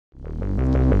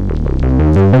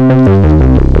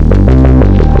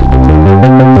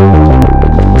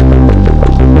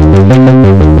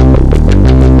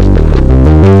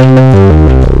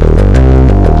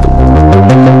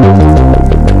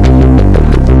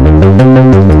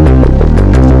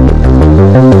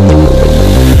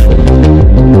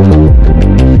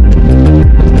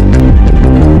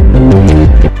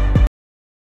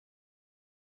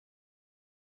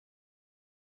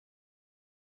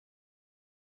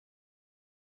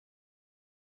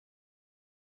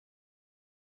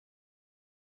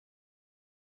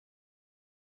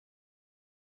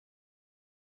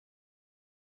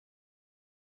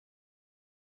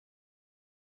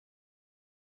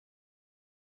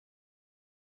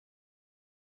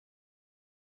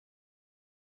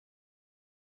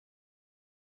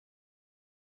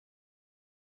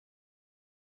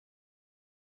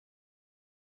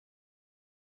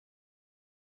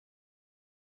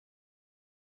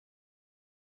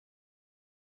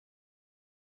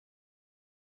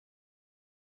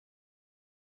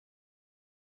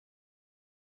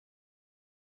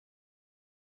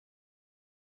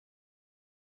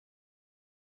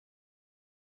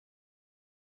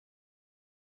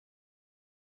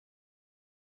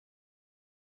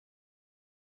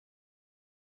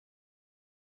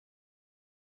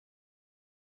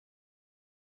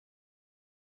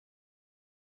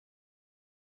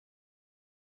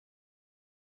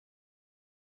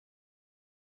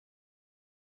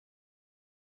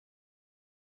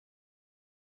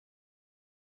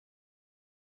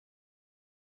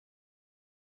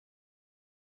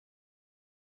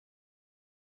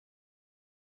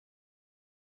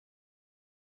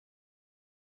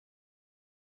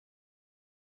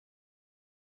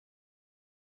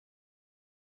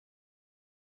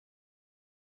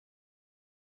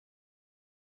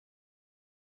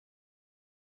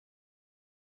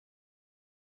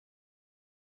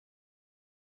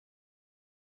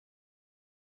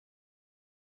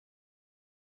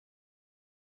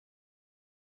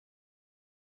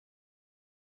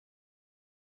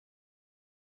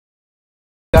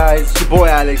Guys, it's your boy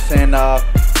Alex, and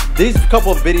these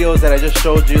couple of videos that I just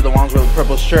showed you, the ones with the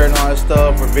purple shirt and all that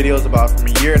stuff, were videos about from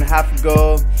a year and a half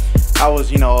ago. I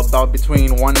was, about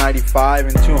between 195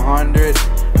 and 200.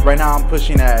 Right now I'm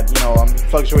pushing at, I'm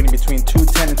fluctuating between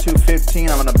 210 and 215.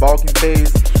 I'm in a bulking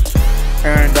phase,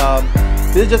 and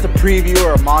this is just a preview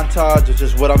or a montage of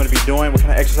just what I'm going to be doing, what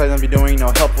kind of exercise I'm going to be doing,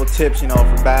 helpful tips,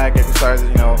 for back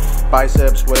exercises,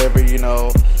 biceps, whatever,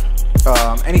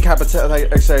 any type of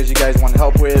exercise you guys want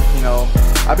help with.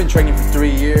 I've been training for 3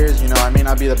 years. I may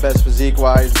not be the best physique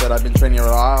wise, but I've been training a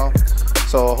while.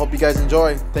 So I hope you guys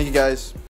enjoy. Thank you guys.